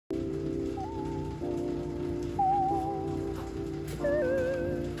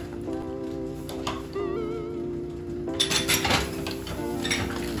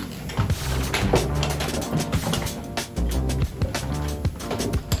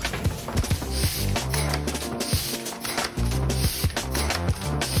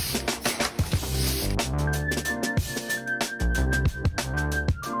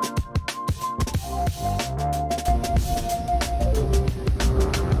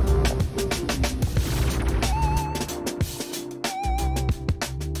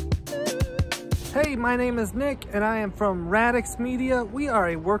my name is Nick and I am from Radix Media. We are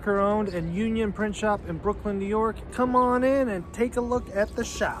a worker-owned and union print shop in Brooklyn, New York. Come on in and take a look at the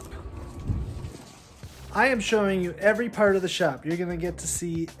shop. I am showing you every part of the shop. You're gonna get to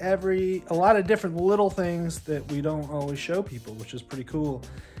see a lot of different little things that we don't always show people, which is pretty cool.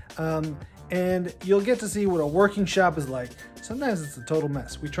 And you'll get to see what a working shop is like. Sometimes it's a total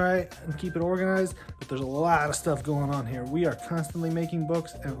mess. We try and keep it organized, but there's a lot of stuff going on here. We are constantly making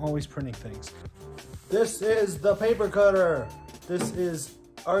books and always printing things. This is the paper cutter. This is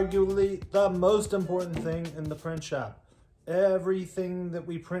arguably the most important thing in the print shop. Everything that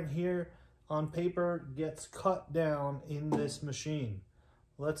we print here on paper gets cut down in this machine.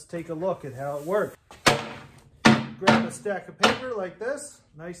 Let's take a look at how it works. Grab a stack of paper like this,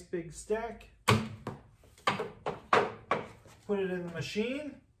 nice big stack. Put it in the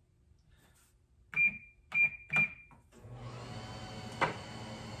machine.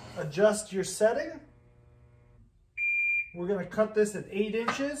 Adjust your setting. We're gonna cut this at 8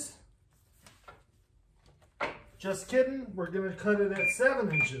 inches. Just kidding, we're gonna cut it at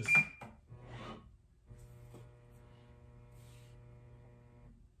 7 inches.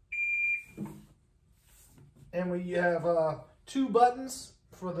 And we have 2 buttons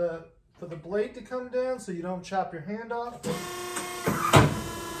for the blade to come down so you don't chop your hand off.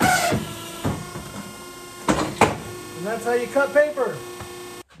 And that's how you cut paper.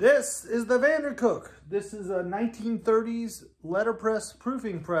 This is the Vandercook. This is a 1930s letterpress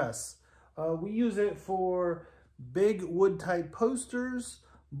proofing press. We use it for big wood type posters,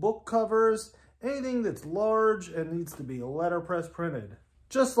 book covers, anything that's large and needs to be letterpress printed.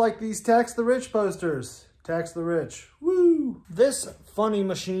 Just like these Tax the Rich posters. Tax the rich. Woo! This funny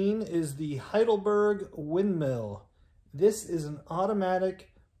machine is the Heidelberg Windmill. This is an automatic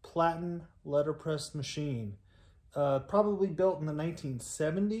platen letterpress machine. Probably built in the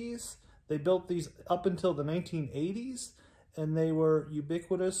 1970s. They built these up until the 1980s, and they were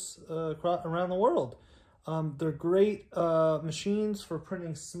ubiquitous around the world. They're great machines for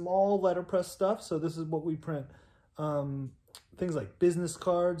printing small letterpress stuff. So this is what we print. Things like business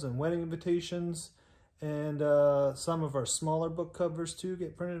cards and wedding invitations. And some of our smaller book covers too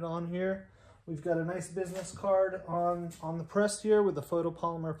get printed on here. We've got a nice business card on the press here with the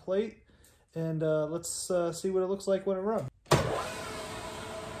photopolymer plate. And let's see what it looks like when it runs.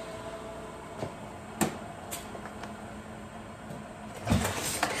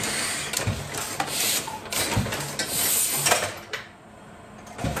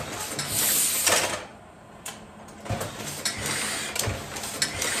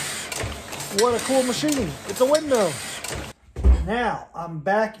 What a cool machine. It's a windmill. Now, I'm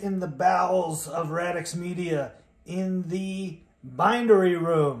back in the bowels of Radix Media in the bindery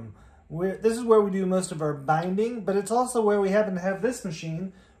room. This is where we do most of our binding, but it's also where we happen to have this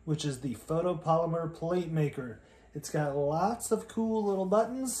machine, which is the photopolymer plate maker. It's got lots of cool little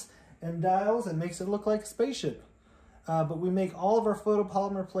buttons and dials and makes it look like a spaceship. But we make all of our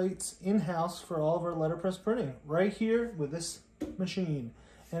photopolymer plates in-house for all of our letterpress printing right here with this machine.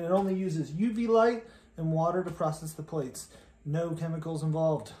 And it only uses UV light and water to process the plates. No chemicals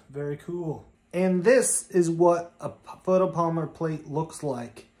involved. Very cool. And this is what a photopolymer plate looks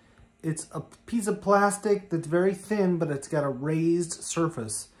like. It's a piece of plastic that's very thin, but it's got a raised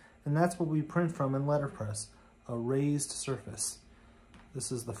surface. And that's what we print from in letterpress, a raised surface.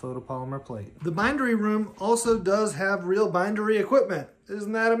 This is the photopolymer plate. The bindery room also does have real bindery equipment.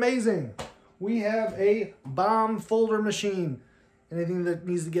 Isn't that amazing? We have a bomb folder machine. Anything that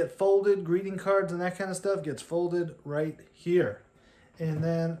needs to get folded, greeting cards and that kind of stuff gets folded right here. And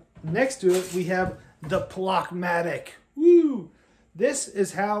then next to it, we have the Plockmatic. Woo! This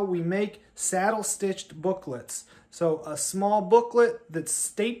is how we make saddle-stitched booklets. So a small booklet that's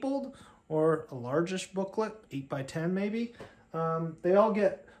stapled, or a largish booklet, 8 by 10 maybe, they all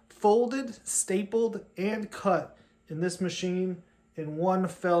get folded, stapled, and cut in this machine in one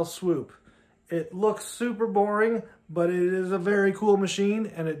fell swoop. It looks super boring, but it is a very cool machine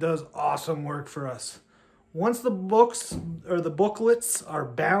and it does awesome work for us. Once the books or the booklets are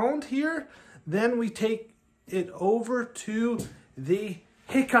bound here, then we take it over to the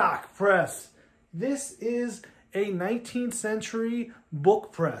Hickok press. This is a 19th century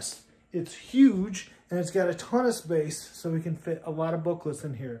book press. It's huge and it's got a ton of space so we can fit a lot of booklets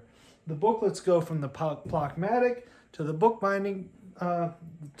in here. The booklets go from the Plockmatic to the bookbinding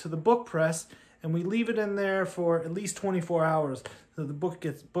to the book press, and we leave it in there for at least 24 hours so the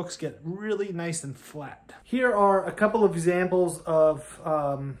books get really nice and flat. Here are a couple of examples of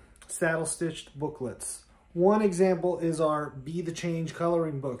saddle-stitched booklets. One example is our Be the Change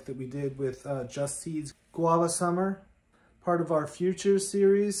coloring book that we did with Just Seeds Guava Summer, part of our Futures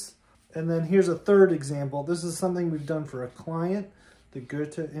series. And then here's a third example. This is something we've done for a client, the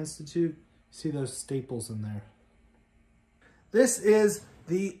Goethe Institute. See those staples in there. This is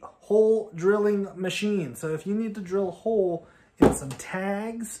the hole drilling machine. So if you need to drill a hole in some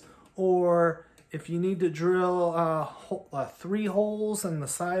tags, or if you need to drill 3 holes in the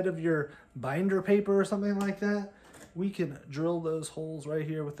side of your binder paper or something like that, we can drill those holes right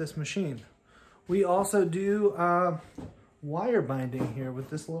here with this machine. We also do wire binding here with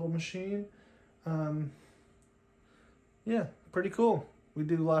this little machine. Yeah, pretty cool. We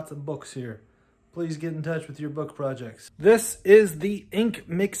do lots of books here. Please get in touch with your book projects. This is the ink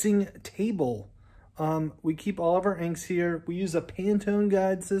mixing table. We keep all of our inks here. We use a Pantone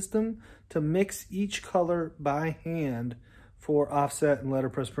guide system to mix each color by hand for offset and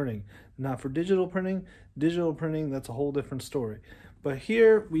letterpress printing. Not for digital printing. Digital printing, that's a whole different story. But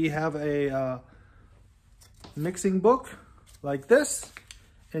here we have a mixing book like this,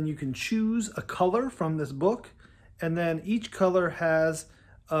 and you can choose a color from this book, and then each color has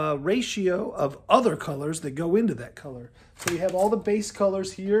a ratio of other colors that go into that color. So you have all the base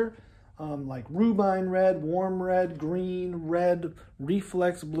colors here, like rubine red, warm red, green, red,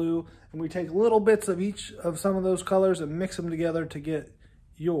 reflex blue, and we take little bits of each of some of those colors and mix them together to get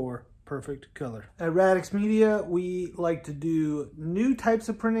your perfect color. At Radix Media, we like to do new types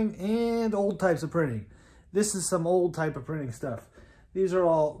of printing and old types of printing. This is some old type of printing stuff. These are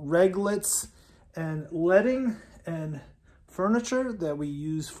all reglets and leading and furniture that we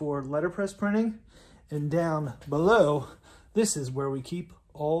use for letterpress printing. And down below, this is where we keep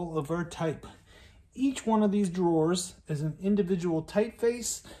all of our type. Each one of these drawers is an individual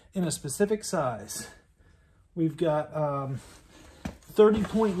typeface in a specific size. We've got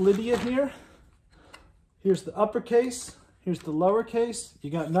 30-point Lydia here. Here's the uppercase. Here's the lowercase. You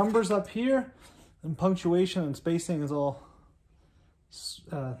got numbers up here, and punctuation and spacing is all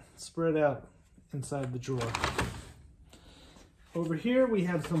spread out inside the drawer. Over here we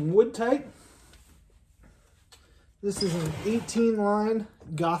have some wood type. This is an 18-line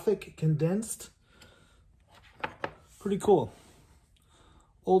Gothic condensed. Pretty cool.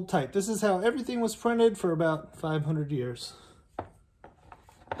 Old type. This is how everything was printed for about 500 years.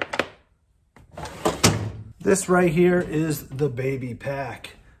 This right here is the baby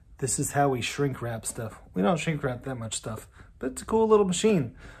pack. This is how we shrink wrap stuff. We don't shrink wrap that much stuff, but it's a cool little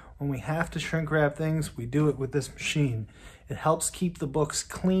machine. When we have to shrink wrap things, we do it with this machine. It helps keep the books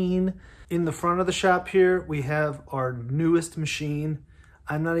clean. In the front of the shop here, we have our newest machine.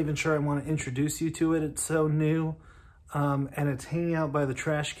 I'm not even sure I want to introduce you to it. It's so new. And it's hanging out by the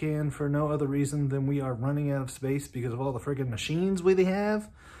trash can for no other reason than we are running out of space because of all the friggin' machines we have.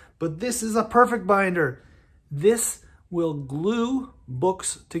 But this is a perfect binder. This will glue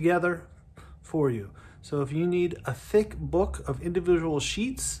books together for you. So if you need a thick book of individual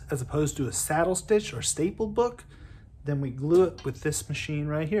sheets as opposed to a saddle stitch or stapled book, then we glue it with this machine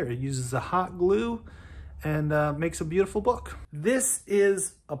right here. It uses a hot glue and makes a beautiful book. This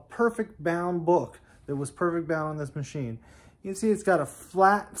is a perfect bound book that was perfect bound on this machine. You can see it's got a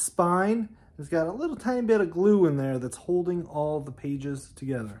flat spine. It's got a little tiny bit of glue in there that's holding all the pages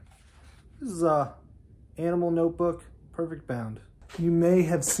together. This is a animal notebook, perfect bound. You may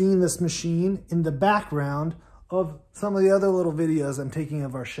have seen this machine in the background of some of the other little videos I'm taking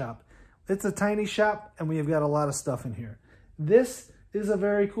of our shop. It's a tiny shop and we have got a lot of stuff in here. This is a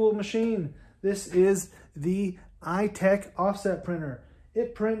very cool machine. This is the iTech offset printer.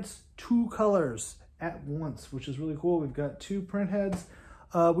 It prints 2 colors at once, which is really cool. We've got 2 print heads.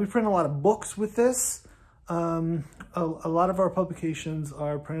 We print a lot of books with this. A lot of our publications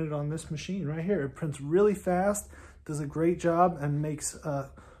are printed on this machine right here. It prints really fast, does a great job, and makes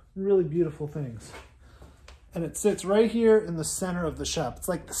really beautiful things. And it sits right here in the center of the shop. It's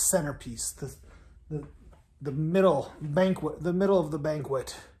like the centerpiece, the middle banquet, the middle of the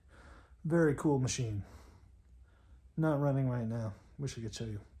banquet. Very cool machine. Not running right now. Wish I could show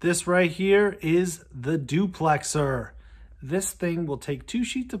you. This right here is the duplexer. This thing will take 2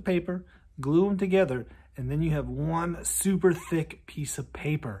 sheets of paper, glue them together, and then you have one super thick piece of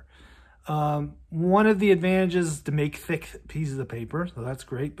paper. One of the advantages is to make thick pieces of paper, so that's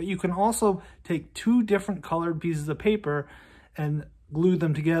great. But you can also take 2 different colored pieces of paper and glue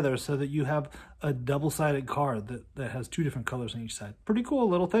them together so that you have a double-sided card that has 2 different colors on each side. Pretty cool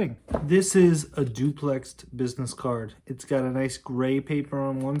little thing. This is a duplexed business card. It's got a nice gray paper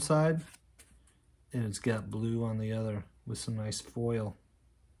on one side, and it's got blue on the other with some nice foil.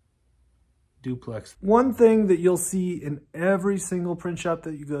 Duplex. One thing that you'll see in every single print shop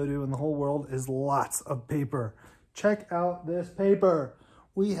that you go to in the whole world is lots of paper. Check out this paper.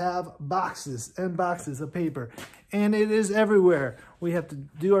 we have boxes and boxes of paper, and it is everywhere. We have to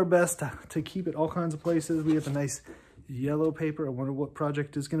do our best to keep it all kinds of places. We have a nice yellow paper. I wonder what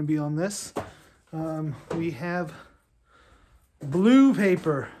project is going to be on this. We have blue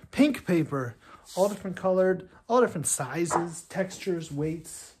paper, pink paper, all different colored, all different sizes, textures,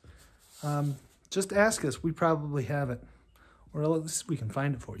 weights. Just ask us. We probably have it, or at least we can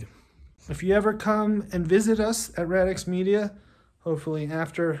find it for you. If you ever come and visit us at Radix Media, hopefully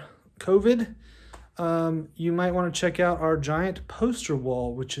after COVID, you might want to check out our giant poster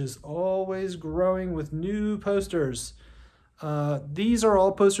wall, which is always growing with new posters. These are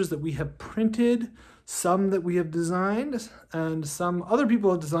all posters that we have printed, some that we have designed, and some other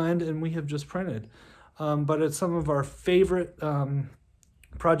people have designed and we have just printed. But it's some of our favorite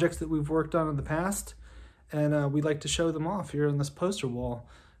projects that we've worked on in the past, and we'd like to show them off here on this poster wall.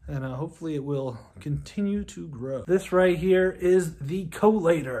 And hopefully it will continue to grow. This right here is the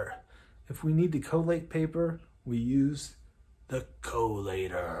collator. If we need to collate paper, we use the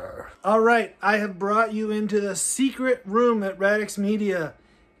collator. All right, I have brought you into the secret room at Radix Media.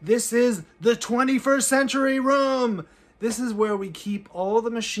 This is the 21st century room. This is where we keep all the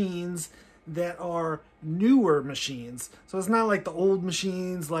machines that are newer machines. So it's not like the old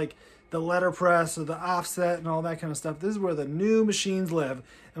machines like the letterpress or the offset and all that kind of stuff. This is where the new machines live,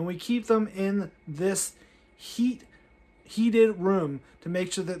 and we keep them in this heated room to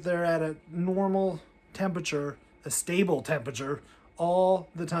make sure that they're at a normal temperature, a stable temperature all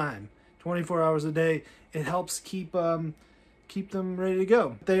the time, 24 hours a day. It helps keep them ready to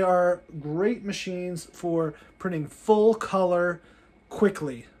go. They are great machines for printing full color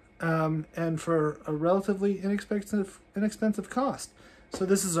quickly, and for a relatively inexpensive cost. So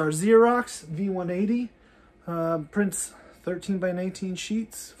this is our Xerox V180, prints 13 by 19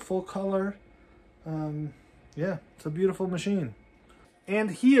 sheets, full color. Yeah, it's a beautiful machine.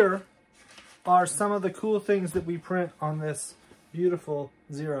 And here are some of the cool things that we print on this beautiful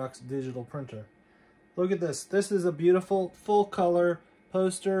Xerox digital printer. Look at this. This is a beautiful full color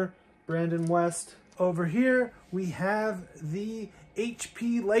poster, Brandon West. Over here, we have the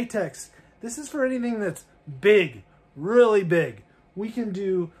HP latex. This is for anything that's big, really big. We can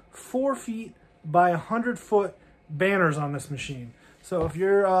do 4 feet by 100 foot banners on this machine. So if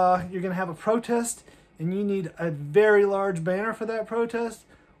you're gonna have a protest and you need a very large banner for that protest,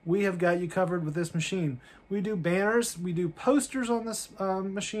 we have got you covered with this machine. We do banners, we do posters on this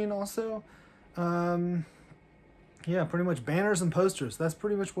machine also. Yeah, pretty much banners and posters. That's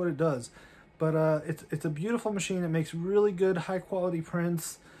pretty much what it does. But it's a beautiful machine. It makes really good high quality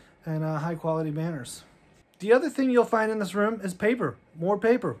prints and high quality banners. The other thing you'll find in this room is paper, more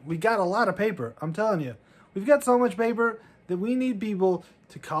paper. We got a lot of paper, I'm telling you. We've got so much paper that we need people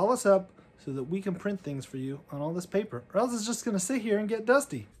to call us up so that we can print things for you on all this paper, or else it's just gonna sit here and get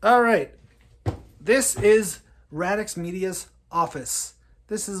dusty. All right, this is Radix Media's office.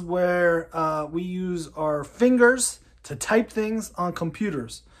 This is where we use our fingers to type things on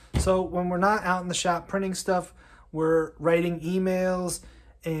computers. So when we're not out in the shop printing stuff, we're writing emails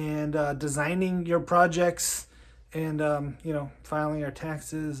and designing your projects and, you know, filing our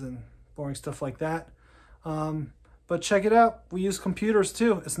taxes and boring stuff like that. But check it out. We use computers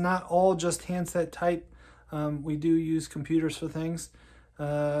too. It's not all just handset type. We do use computers for things.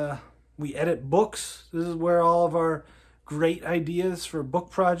 We edit books. This is where all of our great ideas for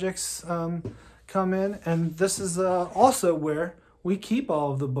book projects come in. And this is also where we keep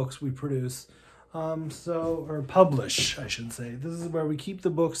all of the books we produce. Or publish, I should say. This is where we keep the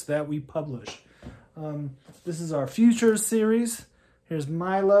books that we publish. This is our Futures series. Here's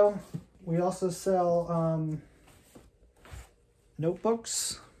Milo. We also sell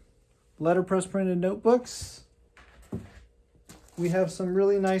notebooks, letterpress printed notebooks. We have some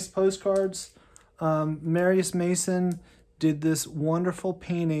really nice postcards. Marius Mason did this wonderful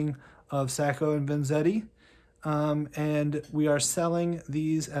painting of Sacco and Vanzetti. And we are selling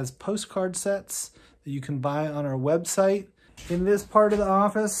these as postcard sets that you can buy on our website. In this part of the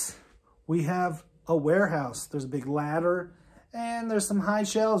office, we have a warehouse. There's a big ladder and there's some high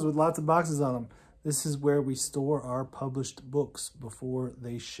shelves with lots of boxes on them. This is where we store our published books before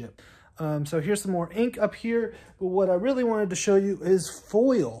they ship. So here's some more ink up here, but what I really wanted to show you is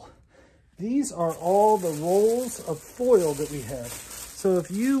foil. These are all the rolls of foil that we have. So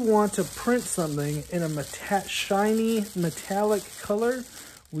if you want to print something in a shiny metallic color,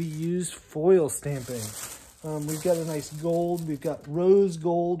 we use foil stamping. We've got a nice gold, we've got rose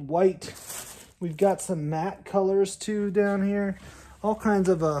gold, white. We've got some matte colors too down here. All kinds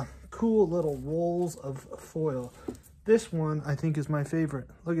of cool little rolls of foil. This one I think is my favorite.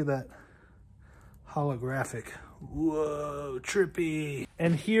 Look at that. Holographic. Whoa, trippy.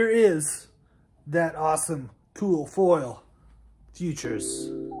 And here is that awesome, cool foil. Futures.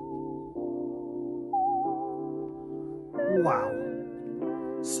 Wow.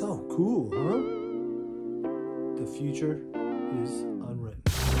 So cool, huh? The future is unwritten.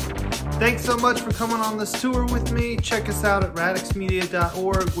 Thanks so much for coming on this tour with me. Check us out at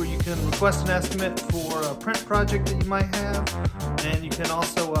radixmedia.org, where you can request an estimate for a print project that you might have. And you can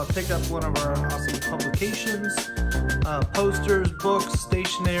also pick up one of our awesome publications, posters, books,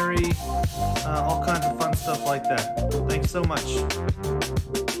 stationery, all kinds of fun stuff like that. Thanks so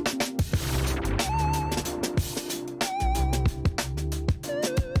much.